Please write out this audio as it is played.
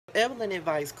Evelyn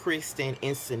invites Kristen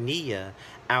and Sania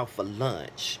out for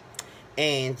lunch.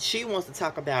 And she wants to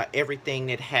talk about everything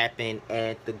that happened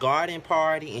at the garden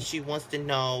party. And she wants to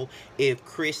know if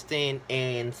Kristen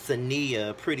and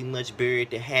Sania pretty much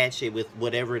buried the hatchet with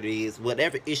whatever it is,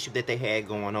 whatever issue that they had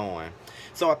going on.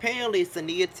 So apparently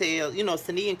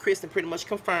Sania and Kristen pretty much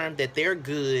confirmed that they're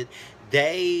good.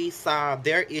 They solved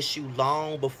their issue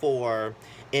long before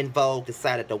In Vogue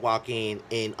decided to walk in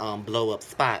and blow up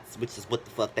spots, which is what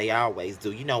the fuck they always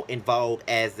do. You know, In Vogue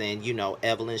as in,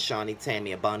 Evelyn, Shawnee,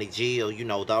 Tammy, and Bonnie Jill,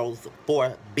 those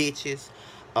four bitches.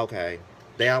 Okay.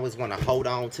 They always want to hold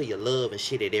on to your love and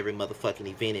shit at every motherfucking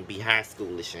event and be high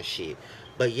schoolish and shit.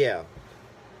 But yeah.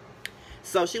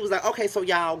 So she was like, okay, so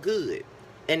y'all good.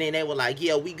 And then they were like,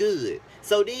 yeah, we good.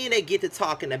 So then they get to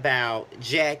talking about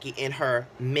Jackie and her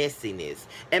messiness.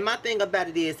 And my thing about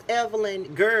it is,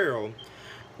 Evelyn, girl,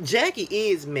 Jackie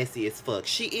is messy as fuck.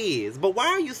 She is. But why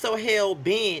are you so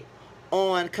hell-bent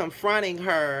on confronting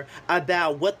her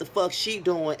about what the fuck she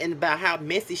doing and about how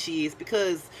messy she is?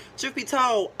 Because, truth be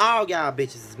told, all y'all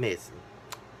bitches is messy.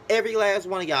 Every last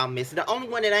one of y'all messy. The only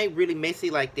one that ain't really messy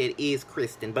like that is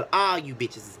Kristen. But all you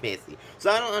bitches is messy.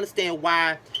 So I don't understand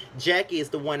why Jackie is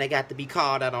the one that got to be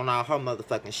called out on all her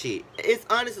motherfucking shit. It's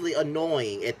honestly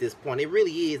annoying at this point. It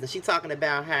really is. And she talking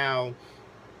about how,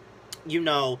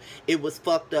 it was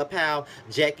fucked up how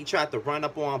Jackie tried to run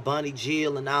up on Bonnie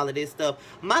Jill and all of this stuff.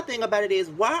 My thing about it is,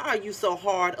 why are you so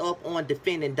hard up on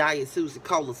defending Diet Susie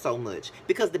Cola so much?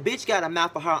 Because the bitch got a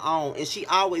mouth of her own, and she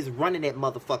always running that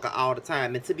motherfucker all the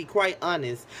time. And to be quite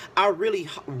honest, I really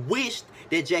wished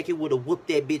that Jackie would have whooped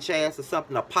that bitch ass or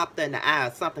something, or popped her in the eye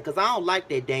or something, because I don't like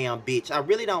that damn bitch. I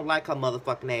really don't like her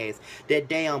motherfucking ass. That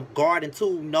damn garden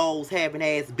tool nose having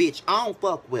ass bitch. I don't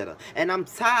fuck with her, and I'm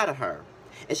tired of her.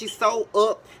 And she's so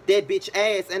up that bitch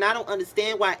ass. And I don't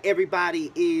understand why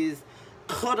everybody is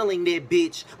cuddling that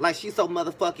bitch like she's so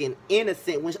motherfucking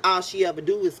innocent when all she ever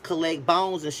do is collect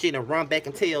bones and shit and run back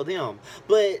and tell them.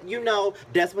 But,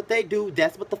 that's what they do.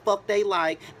 That's what the fuck they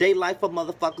like. They like for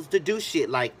motherfuckers to do shit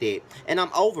like that. And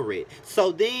I'm over it.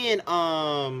 So then,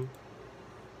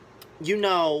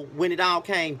 when it all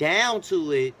came down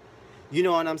to it, you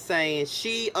know what I'm saying?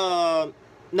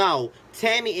 No,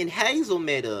 Tammy and Hazel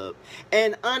met up.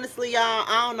 And honestly, y'all,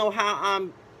 I don't know how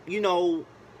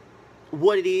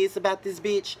what it is about this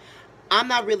bitch. I'm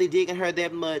not really digging her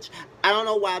that much. I don't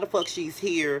know why the fuck she's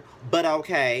here, but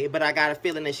okay. But I got a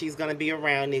feeling that she's gonna be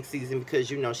around next season because,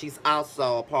 she's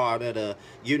also a part of the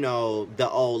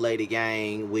old lady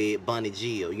gang with Bunny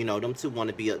Jill. Them two want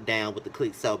to be down with the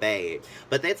clique so bad.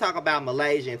 But they talk about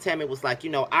Malaysia, and Tammy was like,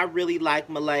 I really like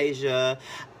Malaysia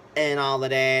and all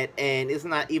of that, and it's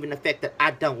not even the fact that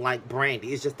I don't like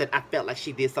Brandy. It's just that I felt like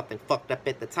she did something fucked up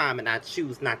at the time, and I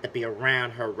choose not to be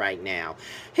around her right now.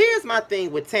 Here's my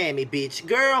thing with Tammy, bitch.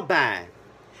 Girl, bye.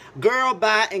 Girl,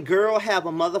 bye, and girl, have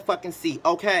a motherfucking seat,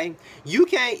 okay? You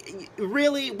can't,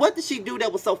 really, what did she do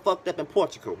that was so fucked up in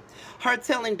Portugal? Her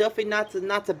telling Duffy not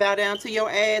to bow down to your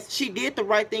ass. She did the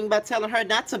right thing by telling her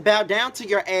not to bow down to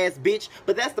your ass, bitch.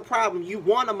 But that's the problem. You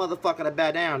want a motherfucker to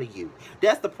bow down to you.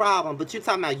 That's the problem. But you're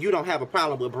talking about you don't have a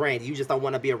problem with Brandy. You just don't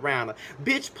want to be around her.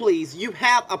 Bitch, please, you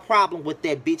have a problem with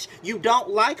that bitch. You don't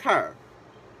like her.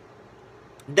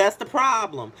 That's the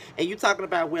problem. And you talking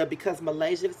about, well, because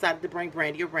Malaysia decided to bring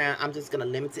Brandy around, I'm just going to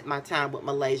limit my time with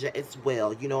Malaysia as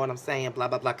well. You know what I'm saying? Blah,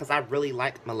 blah, blah. Because I really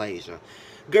like Malaysia.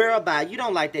 Girl, bye. You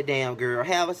don't like that damn girl.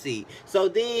 Have a seat. So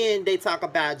then they talk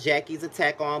about Jackie's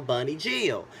attack on Bunny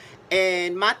Jill.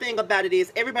 And my thing about it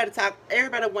is, everybody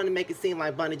want to make it seem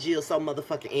like Bunny Jill so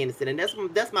motherfucking innocent. And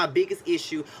that's my biggest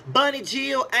issue. Bunny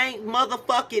Jill ain't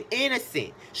motherfucking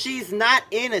innocent. She's not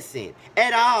innocent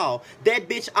at all. That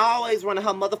bitch always running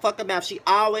her motherfucking mouth. She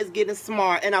always getting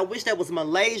smart. And I wish that was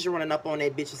Malaysia running up on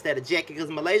that bitch instead of Jackie. Because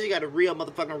Malaysia got a real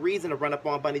motherfucking reason to run up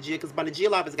on Bunny Jill. Because Bunny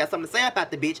Jill always got something to say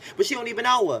about the bitch. But she don't even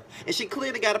know her. And she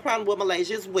clearly got a problem with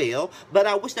Malaysia as well. But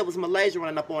I wish that was Malaysia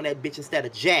running up on that bitch instead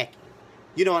of Jackie.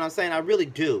 You know what I'm saying? I really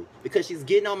do. Because she's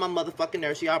getting on my motherfucking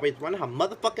nerves. She always running her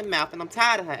motherfucking mouth, and I'm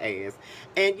tired of her ass.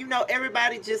 And,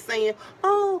 everybody just saying,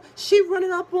 oh, she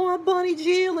running up on Bunny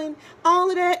Jill and all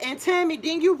of that. And Tammy,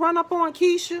 didn't you run up on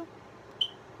Keisha?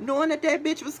 Knowing that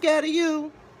bitch was scared of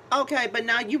you? Okay, but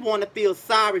now you want to feel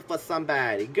sorry for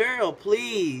somebody. Girl,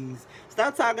 please.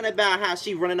 Stop talking about how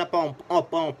she running up on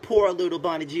poor little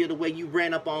Bonnie Jill the way you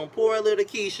ran up on poor little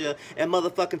Keisha and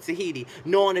motherfucking Tahiti,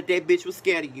 knowing that bitch was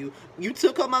scared of you. You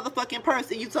took her motherfucking purse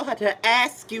and you told her to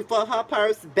ask you for her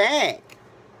purse back.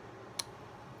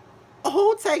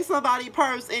 Who takes somebody's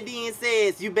purse and then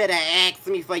says, you better ask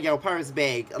me for your purse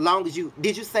back? As long as you,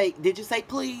 did you say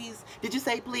please? Did you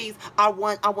say please? I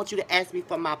want you to ask me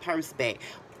for my purse back.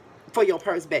 for your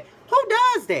purse back. Who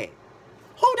does that?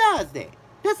 Who does that?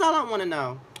 That's all I want to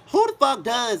know. Who the fuck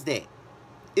does that?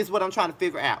 Is what I'm trying to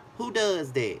figure out. Who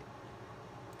does that?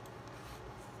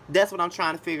 That's what I'm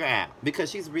trying to figure out. Because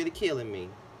she's really killing me.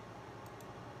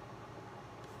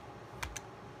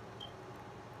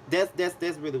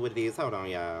 That's really what it is. Hold on,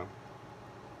 y'all.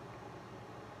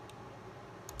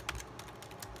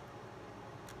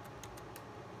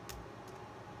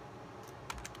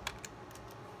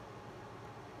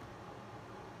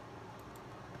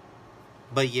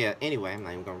 But yeah, anyway, I'm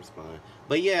not even gonna respond.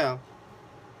 But yeah,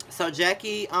 so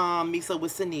Jackie meets up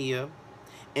with Sania,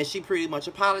 and she pretty much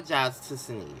apologized to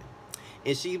Sania.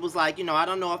 And she was like, you know, I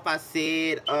don't know if I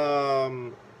said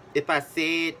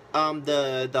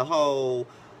the whole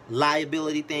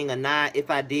liability thing or not. If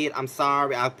I did, I'm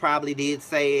sorry. I probably did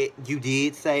say it. You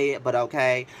did say it, but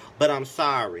okay. But I'm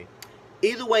sorry.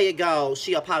 Either way it goes,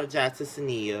 she apologized to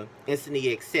Sania, and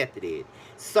Sania accepted it.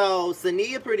 So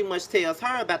Sania pretty much tells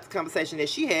her about the conversation that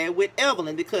she had with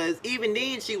Evelyn, because even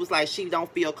then she was like, she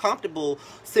don't feel comfortable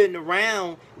sitting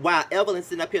around while Evelyn's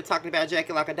sitting up here talking about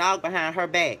Jackie like a dog behind her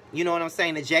back. You know what I'm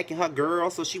saying? And Jackie her girl,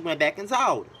 so she went back and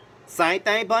told her. Same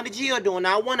thing Bundy Jill doing.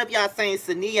 Now one of y'all saying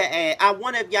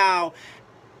one of y'all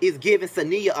is giving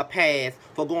Sania a pass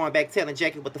for going back telling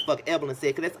Jackie what the fuck Evelyn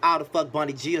said, because that's all the fuck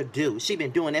Bundy Jill do. She been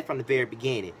doing that from the very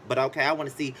beginning. But okay, I want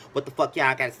to see what the fuck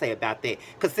y'all got to say about that.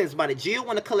 Because since Bundy Jill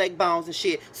want to collect bones and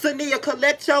shit, Sania,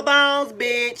 collect your bones,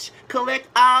 bitch. Collect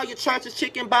all your church's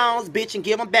chicken bones, bitch, and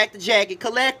give them back to Jackie.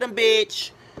 Collect them,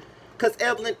 bitch. Because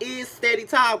Evelyn is steady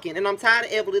talking. And I'm tired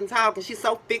of Evelyn talking. She's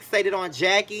so fixated on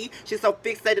Jackie. She's so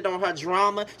fixated on her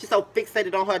drama. She's so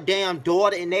fixated on her damn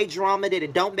daughter and they drama that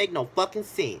it don't make no fucking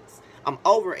sense. I'm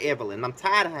over Evelyn. I'm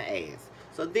tired of her ass.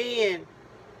 So then,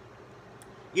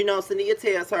 you know, Sania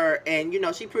tells her, and, you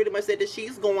know, she pretty much said that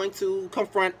she's going to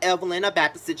confront Evelyn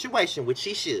about the situation, which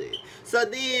she should. So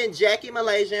then, Jackie,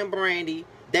 Malaysia, and Brandy,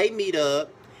 they meet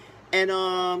up. And,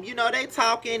 you know, they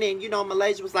talking, and, you know,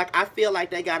 Malaysia was like, I feel like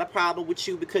they got a problem with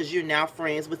you because you're now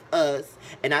friends with us.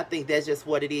 And I think that's just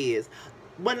what it is.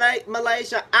 When, like,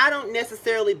 Malaysia, I don't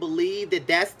necessarily believe that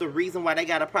that's the reason why they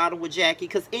got a problem with Jackie,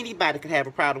 because anybody could have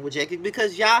a problem with Jackie,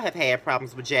 because y'all have had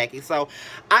problems with Jackie. So,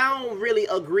 I don't really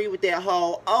agree with that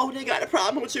whole, oh, they got a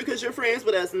problem with you because you're friends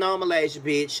with us. No, Malaysia,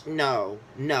 bitch. No,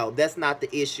 that's not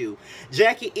the issue.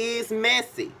 Jackie is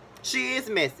messy. She is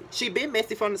messy. She been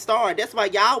messy from the start. That's why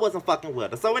y'all wasn't fucking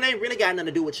with her. So it ain't really got nothing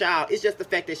to do with y'all. It's just the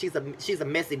fact that she's a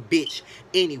messy bitch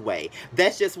anyway.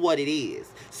 That's just what it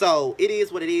is. So it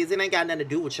is what it is. It ain't got nothing to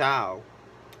do with y'all.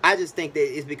 I just think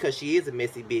that it's because she is a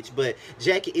messy bitch. But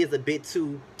Jackie is a bit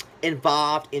too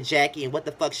involved in Jackie and what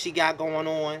the fuck she got going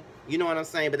on. You know what I'm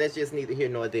saying? But that's just neither here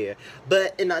nor there.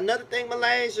 But and another thing,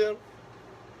 Malaysia,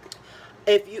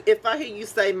 if I hear you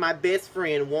say my best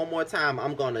friend one more time,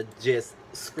 I'm gonna just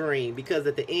scream, because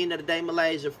at the end of the day,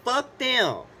 Malaysia, fuck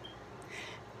them.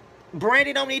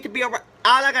 Brandy don't need to be around.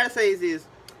 All I gotta say is this: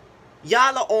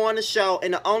 y'all are on the show,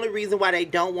 and the only reason why they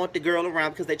don't want the girl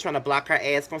around because they're trying to block her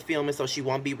ass from filming so she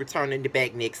won't be returning to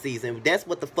back next season. That's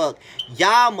what the fuck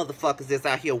y'all motherfuckers that's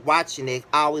out here watching it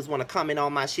always want to comment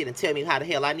on my shit and tell me how the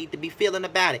hell I need to be feeling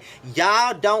about it.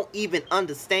 Y'all don't even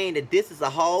understand that this is a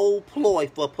whole ploy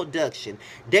for production.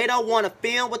 They don't want to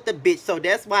film with the bitch, so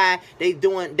that's why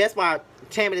that's why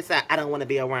Tammy decided, I don't want to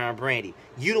be around Brandy.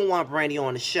 You don't want Brandy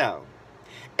on the show.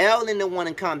 Evelyn didn't want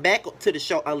to come back to the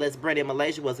show unless Brandy and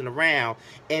Malaysia wasn't around,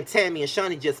 and Tammy and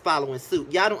Shawnee just following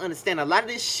suit. Y'all don't understand. A lot of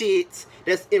this shit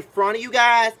that's in front of you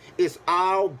guys is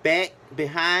all back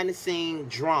behind the scene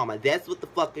drama. That's what the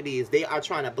fuck it is. They are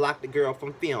trying to block the girl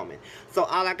from filming. So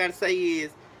all I gotta say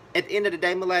is, at the end of the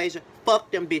day, Malaysia,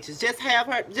 fuck them bitches.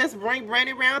 Just bring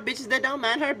Brandy around bitches that don't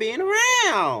mind her being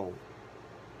around.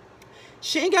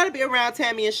 She ain't got to be around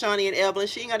Tammy and Shawnee and Evelyn.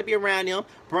 She ain't got to be around them.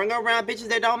 Bring her around bitches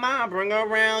that don't mind. Bring her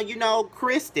around, you know,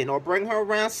 Kristen. Or bring her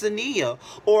around Sania.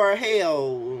 Or,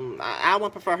 hell, I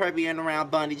would prefer her being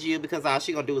around Bundy Jill, because all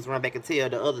she gonna do is run back and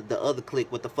tell the other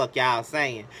clique what the fuck y'all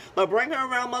saying. But bring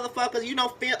her around motherfuckers, you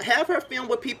know, have her film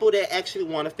with people that actually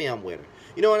want to film with her.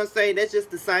 You know what I'm saying? That's just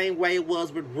the same way it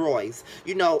was with Royce.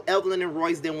 You know, Evelyn and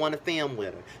Royce didn't want to film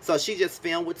with her. So she just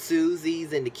filmed with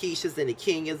Susie's and the Keishas and the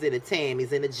Kenyas and the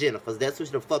Tammys and the Jennifers. That's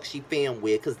what the fuck she filmed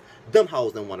with, because them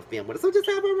hoes didn't want to film with her. So just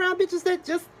have her around bitches that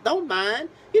just don't mind,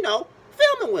 you know,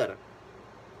 filming with her.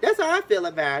 That's how I feel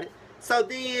about it. So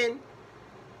then,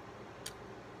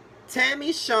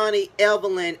 Tammy, Shawnee,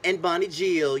 Evelyn, and Bundy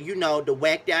Jill, you know, the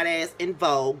whacked out ass in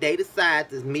Vogue, they decide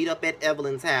to meet up at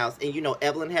Evelyn's house. And, you know,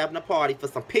 Evelyn having a party for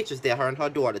some pictures that her and her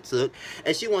daughter took.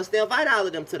 And she wants to invite all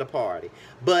of them to the party.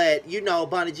 But, you know,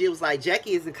 Bundy Jill was like,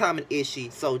 Jackie isn't coming, is she?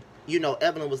 So, you know,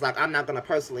 Evelyn was like, I'm not going to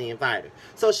personally invite her.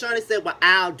 So Shawnee said, well,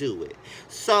 I'll do it.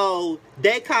 So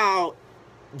they called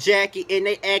Jackie, and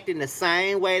they acting the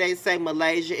same way they say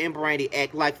Malaysia and Brandy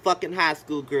act, like fucking high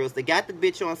school girls. They got the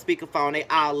bitch on speakerphone, they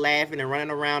all laughing and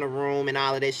running around the room and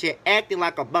all of that shit, acting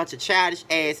like a bunch of childish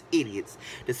ass idiots.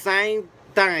 The same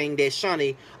thing that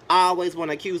Shawnee always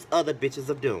want to accuse other bitches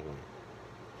of doing.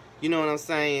 You know what I'm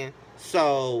saying?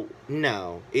 So,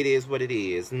 no. It is what it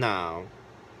is. No.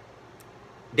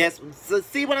 That's, so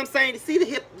see what I'm saying? See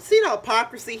the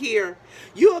hypocrisy here?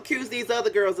 You accuse these other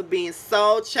girls of being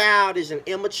so childish and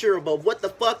immature, but what the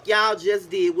fuck y'all just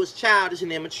did was childish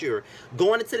and immature.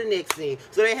 Going into the next scene.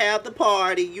 So they have the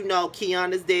party, you know,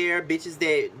 Kiana's there, bitches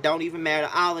that don't even matter,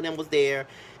 all of them was there.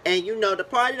 And you know, the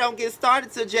party don't get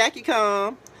started till Jackie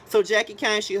come. So Jackie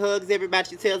came, she hugs everybody,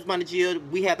 she tells Bunny Jill,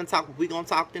 we haven't talked, we gonna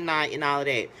talk tonight and all of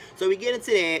that. So we get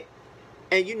into that,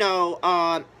 and you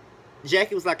know,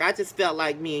 Jackie was like, I just felt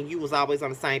like me and you was always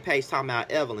on the same page talking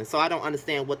about Evelyn. So I don't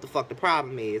understand what the fuck the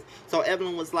problem is. So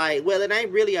Evelyn was like, well, it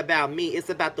ain't really about me.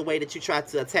 It's about the way that you tried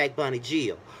to attack Bunny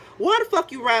Jill. Why the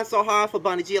fuck you ride so hard for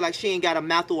Bunny Jill like she ain't got a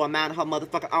mouth or a mind of her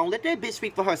motherfucking own? Let that bitch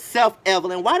speak for herself,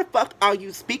 Evelyn. Why the fuck are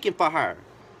you speaking for her?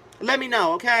 Let me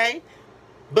know, okay?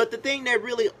 But the thing that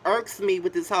really irks me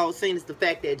with this whole scene is the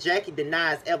fact that Jackie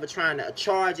denies ever trying to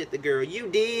charge at the girl. You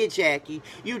did, Jackie.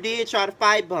 You did try to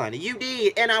fight Bunny. You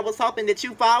did. And I was hoping that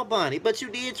you fought Bunny. But you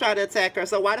did try to attack her.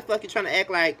 So why the fuck you trying to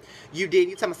act like you did?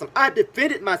 You telling me something, I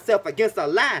defended myself against a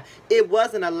lie. It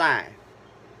wasn't a lie.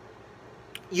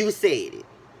 You said it.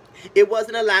 It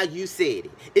wasn't a lie, you said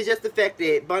it. It's just the fact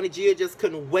that Bunny Jill just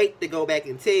couldn't wait to go back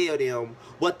and tell them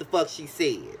what the fuck she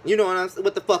said. You know what I'm saying?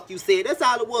 What the fuck you said. That's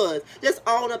all it was. Just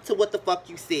own up to what the fuck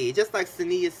you said. Just like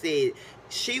Sania said,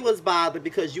 she was bothered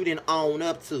because you didn't own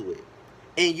up to it.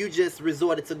 And you just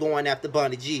resorted to going after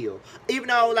Bunny Jill. Even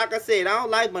though, like I said, I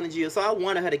don't like Bunny Jill, so I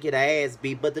wanted her to get her ass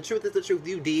beat. But the truth is the truth,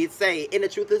 you did say it. And the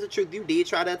truth is the truth, you did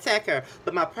try to attack her.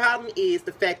 But my problem is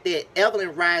the fact that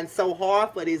Evelyn riding so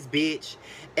hard for this bitch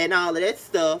and all of that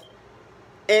stuff.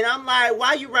 And I'm like,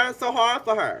 why you riding so hard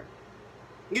for her?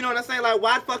 You know what I'm saying? Like,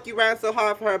 why the fuck you riding so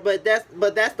hard for her? But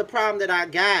that's the problem that I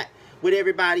got with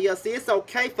everybody else. See, it's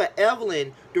okay for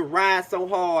Evelyn to ride so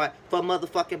hard for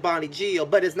motherfucking Bunny Jill,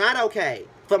 but it's not okay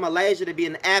for Malaysia to be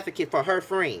an advocate for her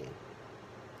friend.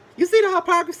 You see the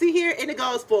hypocrisy here? And it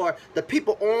goes for the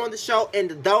people on the show and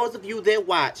those of you that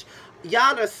watch.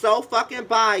 Y'all are so fucking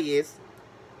biased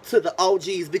to the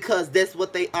OGs because that's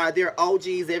what they are. They're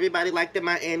OGs. Everybody like the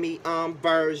Miami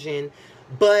version.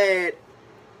 But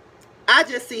I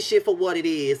just see shit for what it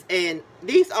is. And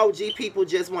these OG people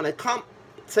just want to come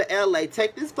to LA,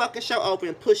 take this fucking show over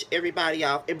and push everybody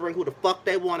off and bring who the fuck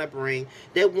they want to bring.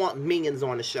 They want minions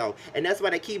on the show. And that's why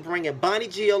they keep bringing Bunny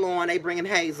Jill on, they bringing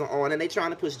Hazel on, and they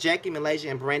trying to push Jackie, Malaysia,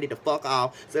 and Brandy the fuck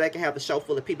off so they can have the show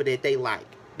full of people that they like.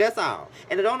 That's all.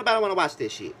 And don't nobody want to watch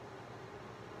this shit.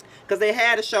 Because they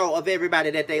had a show of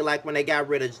everybody that they like when they got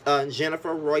rid of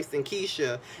Jennifer, Royce, and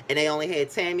Keisha. And they only had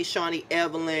Tammy, Shawnee,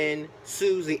 Evelyn,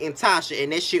 Susie, and Tasha.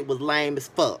 And that shit was lame as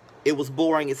fuck. It was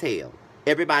boring as hell.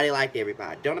 Everybody liked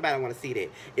everybody. Don't nobody want to see that.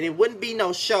 And it wouldn't be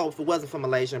no show if it wasn't for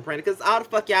Malaysia and Brandy. Because all the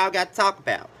fuck y'all got to talk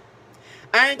about.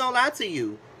 I ain't gonna lie to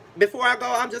you. Before I go,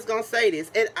 I'm just gonna say this.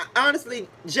 And honestly,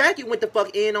 Jackie went the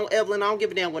fuck in on Evelyn. I don't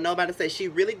give a damn what nobody say. She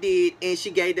really did. And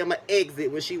she gave them an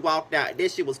exit when she walked out.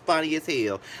 That shit was funny as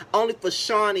hell. Only for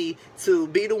Shawnee to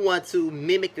be the one to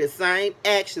mimic the same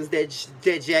actions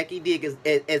that Jackie did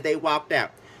as they walked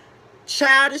out.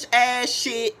 Childish ass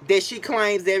shit that she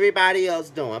claims everybody else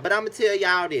doing. But I'm gonna tell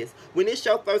y'all this. When this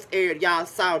show first aired, y'all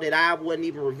saw that I wasn't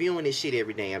even reviewing this shit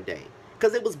every damn day.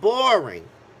 Because it was boring.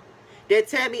 That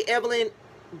Tammy Evelyn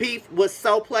beef was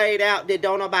so played out that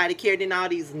don't nobody care. Then all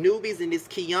these newbies and this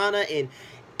Kiana and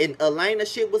Elena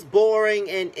shit was boring,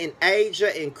 and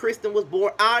Asia and Kristen was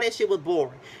boring. All that shit was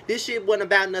boring. This shit wasn't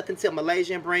about nothing till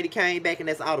Malaysia and Brandy came back, and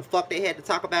that's all the fuck they had to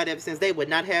talk about ever since. They would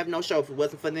not have no show if it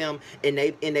wasn't for them and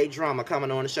they drama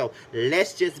coming on the show.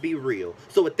 Let's just be real.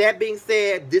 So with that being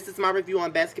said, this is my review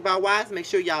on Basketball Wives. Make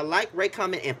sure y'all like, rate,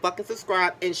 comment, and fucking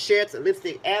subscribe, and share to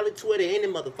Lipstick Alley, Twitter, any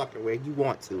motherfucking where you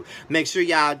want to. Make sure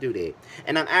y'all do that.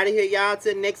 And I'm out of here, y'all.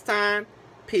 Till next time.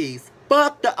 Peace.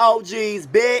 Fuck the OGs,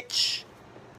 bitch.